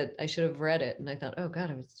me that I should have read it. And I thought, oh God,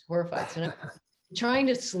 I was horrified. So trying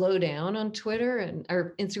to slow down on Twitter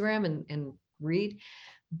or Instagram and read.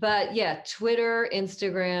 But yeah, Twitter,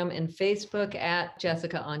 Instagram, and Facebook at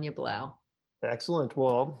Jessica Anya Blau. Excellent.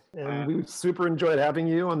 Well, and we super enjoyed having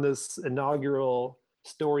you on this inaugural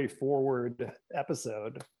Story Forward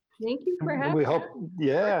episode. Thank you for And having we me. hope,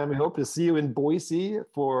 and we hope to see you in Boise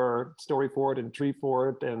for Story Forward and Tree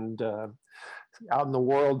Fort and out in the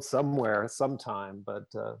world somewhere, sometime. But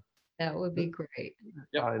That would be great.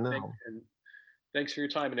 Yep. I know. And thanks for your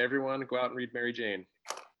time, and everyone, go out and read Mary Jane.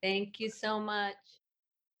 Thank you so much.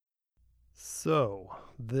 So,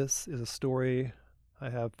 this is a story I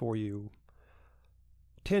have for you,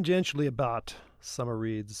 tangentially about summer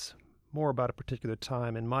reads, more about a particular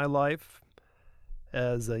time in my life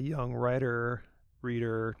as a young writer,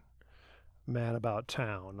 reader, man about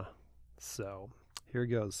town. So, here it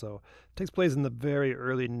goes. So, it takes place in the very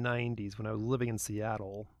early 90s when I was living in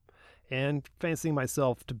Seattle and fancying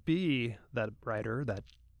myself to be that writer, that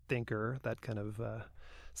thinker, that kind of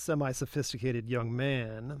semi-sophisticated young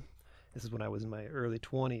man. This is when I was in my early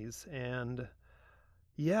 20s. And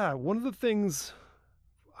yeah, one of the things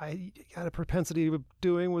I had a propensity of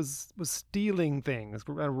doing was stealing things,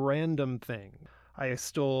 a random thing. I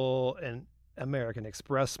stole an American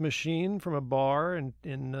Express machine from a bar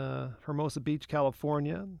in Hermosa Beach,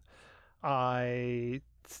 California. I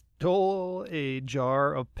stole a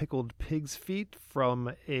jar of pickled pig's feet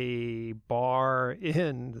from a bar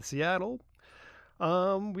in Seattle.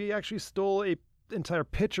 We actually stole a entire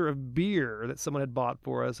pitcher of beer that someone had bought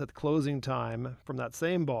for us at the closing time from that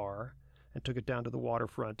same bar and took it down to the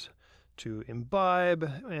waterfront to imbibe,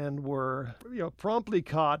 and were promptly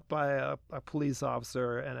caught by a police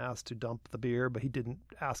officer and asked to dump the beer, but he didn't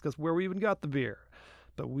ask us where we even got the beer.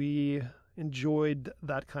 But we enjoyed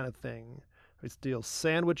that kind of thing. We'd steal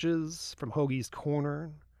sandwiches from Hoagie's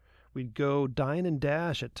Corner. We'd go dine and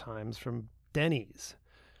dash at times from Denny's.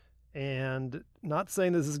 And not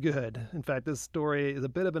saying this is good. In fact, this story is a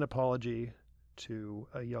bit of an apology to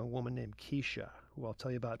a young woman named Keisha, who I'll tell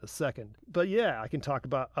you about in a second. But yeah, I can talk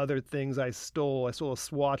about other things I stole. I stole a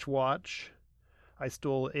Swatch watch. I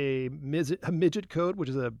stole a midget coat, which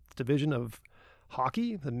is a division of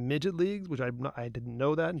hockey, the midget leagues, which I didn't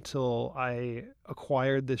know that until I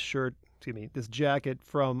acquired this jacket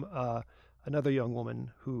from another young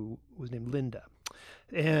woman who was named Linda.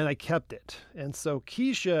 And I kept it. And so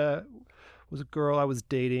Keisha was a girl I was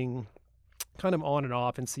dating kind of on and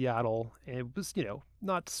off in Seattle. And it was,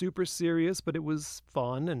 not super serious, but it was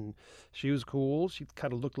fun. And she was cool. She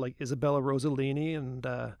kind of looked like Isabella Rossellini. And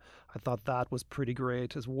I thought that was pretty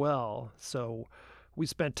great as well. So we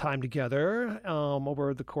spent time together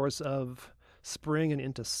over the course of spring and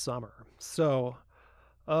into summer. So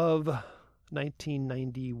of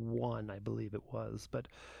 1991, I believe it was. But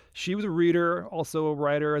she was a reader, also a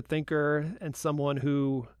writer, a thinker, and someone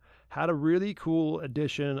who had a really cool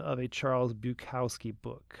edition of a Charles Bukowski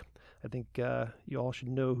book. I think you all should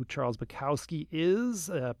know who Charles Bukowski is,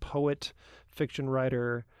 a poet, fiction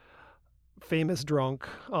writer, famous drunk,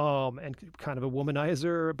 and kind of a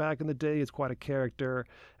womanizer back in the day. He's quite a character.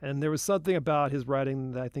 And there was something about his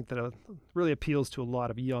writing that I think that really appeals to a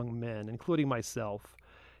lot of young men, including myself.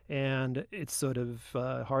 And it's sort of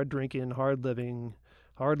hard drinking, hard living,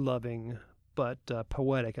 hard loving, but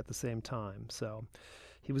poetic at the same time. So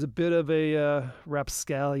he was a bit of a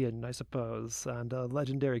rapscallion, I suppose, and a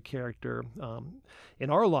legendary character in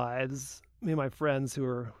our lives, me and my friends who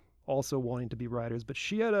are also wanting to be writers. But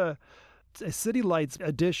she had a City Lights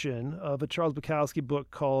edition of a Charles Bukowski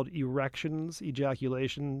book called Erections,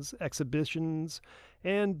 Ejaculations, Exhibitions,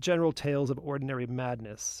 and General Tales of Ordinary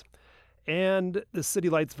Madness. And the City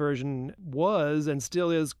Lights version was and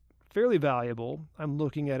still is fairly valuable. I'm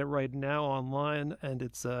looking at it right now online, and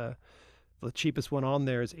it's the cheapest one on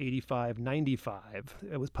there is $85.95.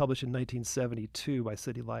 It was published in 1972 by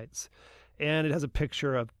City Lights, and it has a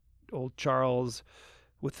picture of old Charles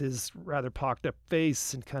with his rather pocked up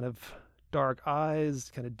face and kind of dark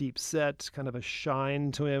eyes, kind of deep set, kind of a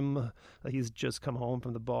shine to him, like he's just come home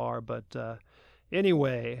from the bar. But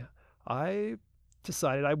anyway, I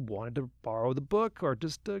decided I wanted to borrow the book, or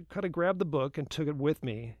just to kind of grab the book, and took it with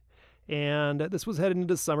me. And this was heading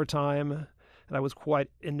into summertime, and I was quite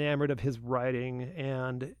enamored of his writing.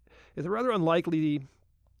 And it's a rather unlikely,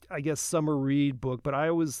 I guess, summer read book, but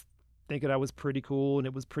I was thinking I was pretty cool, and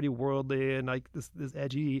it was pretty worldly, and like this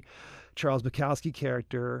edgy Charles Bukowski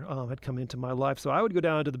character had come into my life. So I would go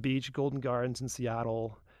down to the beach, Golden Gardens in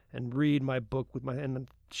Seattle, and read my book and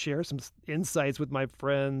share some insights with my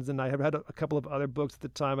friends. And I had a couple of other books at the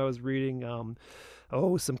time I was reading, some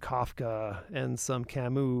Kafka and some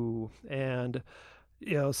Camus and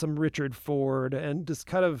some Richard Ford, and just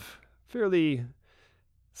kind of fairly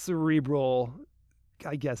cerebral,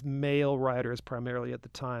 I guess, male writers primarily at the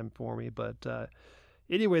time for me. But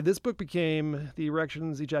anyway, this book became The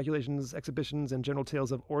Erections, Ejaculations, Exhibitions, and General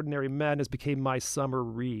Tales of Ordinary Madness became my summer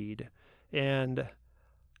read. And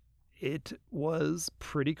it was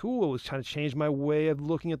pretty cool. It was kind of changed my way of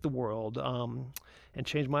looking at the world, and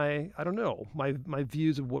changed my, I don't know, my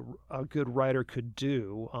views of what a good writer could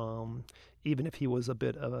do, even if he was a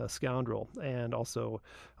bit of a scoundrel, and also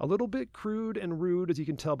a little bit crude and rude, as you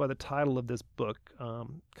can tell by the title of this book,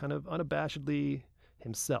 kind of unabashedly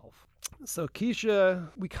himself. So Keisha,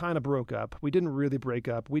 we kind of broke up. We didn't really break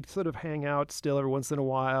up. We'd sort of hang out still every once in a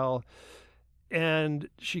while, and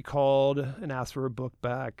she called and asked for her book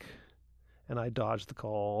back. And I dodged the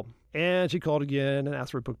call. And she called again and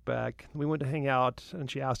asked for a book back. We went to hang out,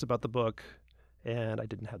 and she asked about the book, and I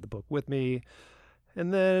didn't have the book with me.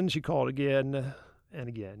 And then she called again and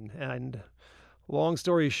again. And long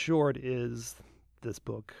story short is this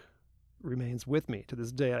book remains with me to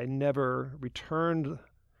this day. I never returned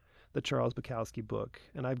the Charles Bukowski book.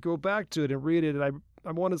 And I go back to it and read it, and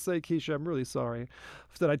I want to say, Keisha, I'm really sorry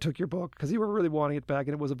that I took your book, because you were really wanting it back,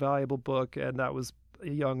 and it was a valuable book, and that was a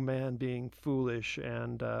young man being foolish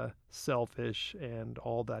and selfish and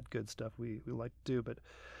all that good stuff we like to do. But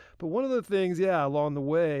one of the things, along the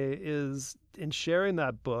way is in sharing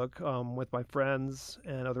that book with my friends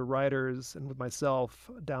and other writers and with myself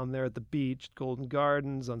down there at the beach, Golden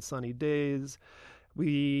Gardens, on sunny days,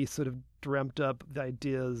 we sort of dreamt up the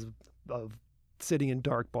ideas of sitting in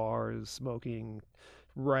dark bars, smoking,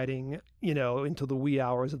 writing, into the wee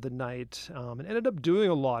hours of the night, and ended up doing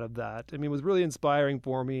a lot of that. I mean, it was really inspiring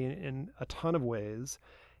for me in a ton of ways.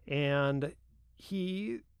 And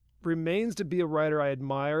he remains to be a writer I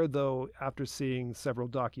admire, though after seeing several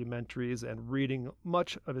documentaries and reading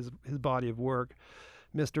much of his body of work,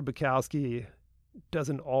 Mr. Bukowski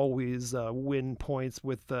doesn't always win points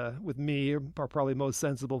with me, or probably most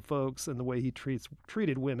sensible folks, in the way he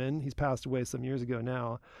treated women. He's passed away some years ago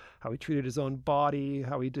now. How he treated his own body,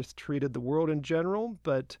 how he just treated the world in general.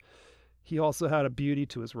 But he also had a beauty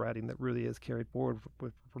to his writing that really is carried forward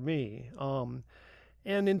for me.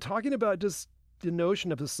 And in talking about just the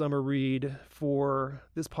notion of the summer read for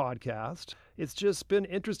this podcast, it's just been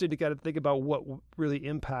interesting to kind of think about what really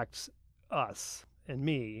impacts us, and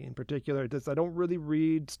me in particular. I don't really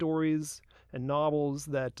read stories and novels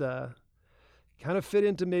that kind of fit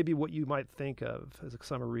into maybe what you might think of as a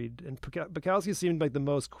summer read. And Bukowski seemed like the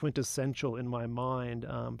most quintessential in my mind,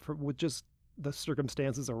 with just the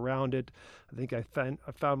circumstances around it. I think I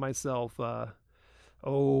found myself,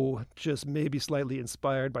 just maybe slightly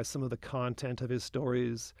inspired by some of the content of his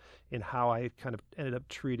stories in how I kind of ended up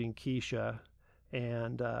treating Keisha,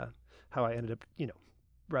 and how I ended up,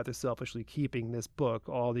 rather selfishly keeping this book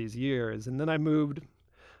all these years. And then I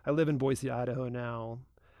live in Boise, Idaho now.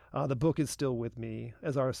 The book is still with me,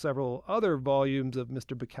 as are several other volumes of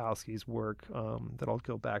Mr. Bukowski's work that I'll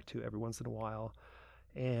go back to every once in a while.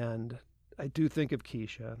 And I do think of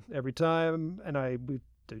Keisha every time, and we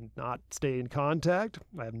do not stay in contact.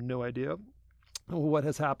 I have no idea what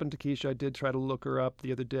has happened to Keisha. I did try to look her up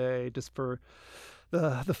the other day, just for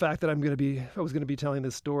the fact that I was going to be telling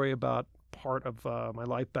this story about part of my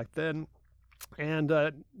life back then, and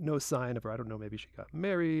no sign of her. I don't know, maybe she got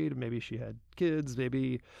married, maybe she had kids,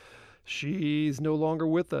 maybe she's no longer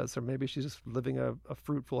with us, or maybe she's just living a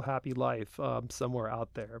fruitful, happy life somewhere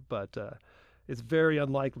out there. But it's very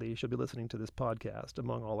unlikely she'll be listening to this podcast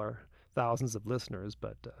among all our thousands of listeners,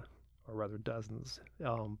 or rather dozens.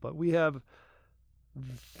 But we have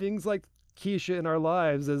things like Keisha in our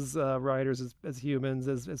lives as writers, as humans,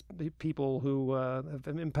 as people who have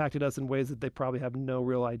impacted us in ways that they probably have no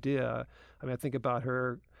real idea. I mean, I think about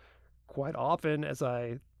her quite often as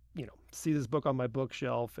I, see this book on my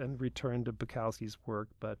bookshelf and return to Bukowski's work.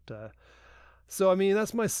 But so, I mean,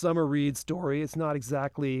 that's my summer read story. It's not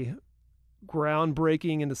exactly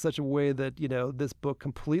groundbreaking in such a way that, this book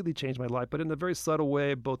completely changed my life, but in a very subtle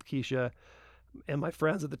way, both Keisha and my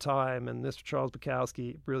friends at the time and Mr. Charles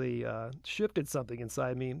Bukowski really shifted something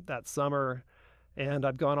inside me that summer. And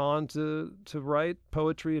I've gone on to write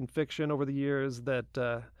poetry and fiction over the years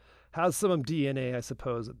that has some DNA, I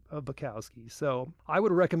suppose, of Bukowski. So I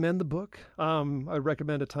would recommend the book. I would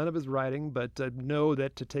recommend a ton of his writing, but know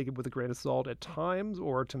that to take it with a grain of salt at times,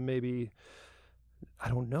 or to maybe, I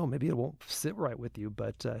don't know, maybe it won't sit right with you.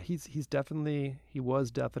 But he was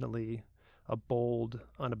definitely a bold,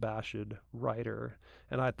 unabashed writer,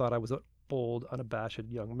 and I thought I was a bold, unabashed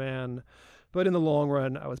young man. But in the long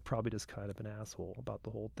run, I was probably just kind of an asshole about the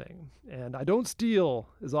whole thing. And I don't steal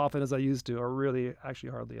as often as I used to, or really, actually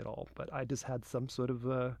hardly at all. But I just had some sort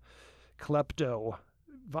of klepto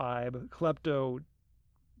vibe, klepto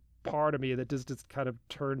part of me that just kind of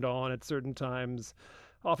turned on at certain times.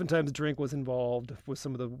 Oftentimes drink was involved with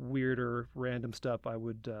some of the weirder random stuff I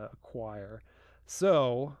would acquire.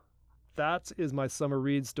 So that is my summer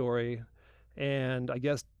read story. And I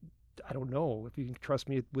guess, I don't know if you can trust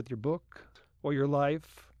me with your book or your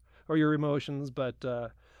life or your emotions, but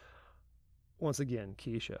once again,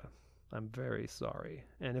 Keisha, I'm very sorry.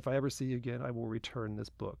 And if I ever see you again, I will return this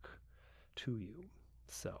book to you.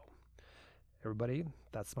 So, everybody,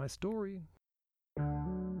 that's my story.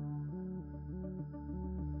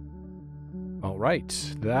 All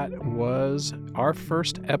right, that was our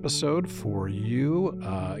first episode for you,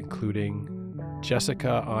 including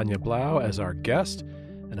Jessica Anya Blau as our guest,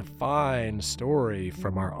 and a fine story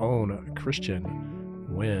from our own Christian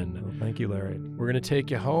Wynn. Well, thank you, Larry. We're going to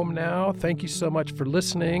take you home now. Thank you so much for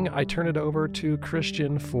listening. I turn it over to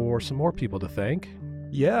Christian for some more people to thank.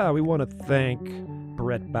 Yeah, we want to thank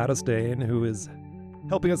Brett Battistane, who is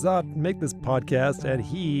helping us out make this podcast, and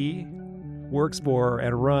he works for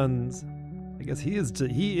and runs, I guess he is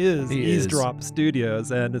Eavesdrop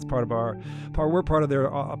Studios, and it's we're part of their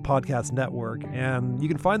podcast network, and you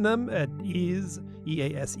can find them at ease-drop.com.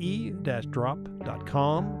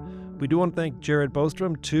 We do want to thank Jared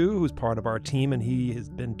Bostrom, too, who's part of our team, and he has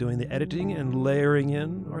been doing the editing and layering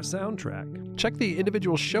in our soundtrack. Check the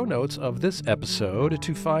individual show notes of this episode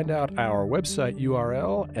to find out our website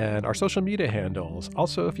URL and our social media handles.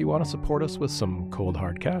 Also, if you want to support us with some cold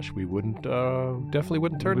hard cash, we definitely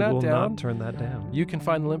wouldn't turn that down. We will not turn that down. You can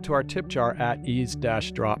find the link to our tip jar at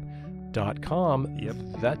ease-drop.com. Yep.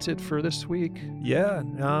 That's it for this week. Yeah,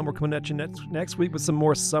 we're coming at you next week with some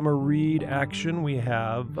more summer read action. We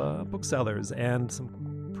have booksellers and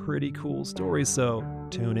some pretty cool stories, so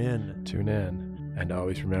tune in. Tune in. And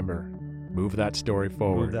always remember, move that story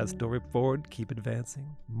forward. Move that story forward, keep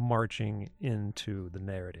advancing, marching into the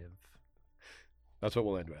narrative. That's what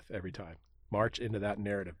we'll end with every time. March into that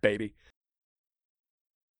narrative, baby.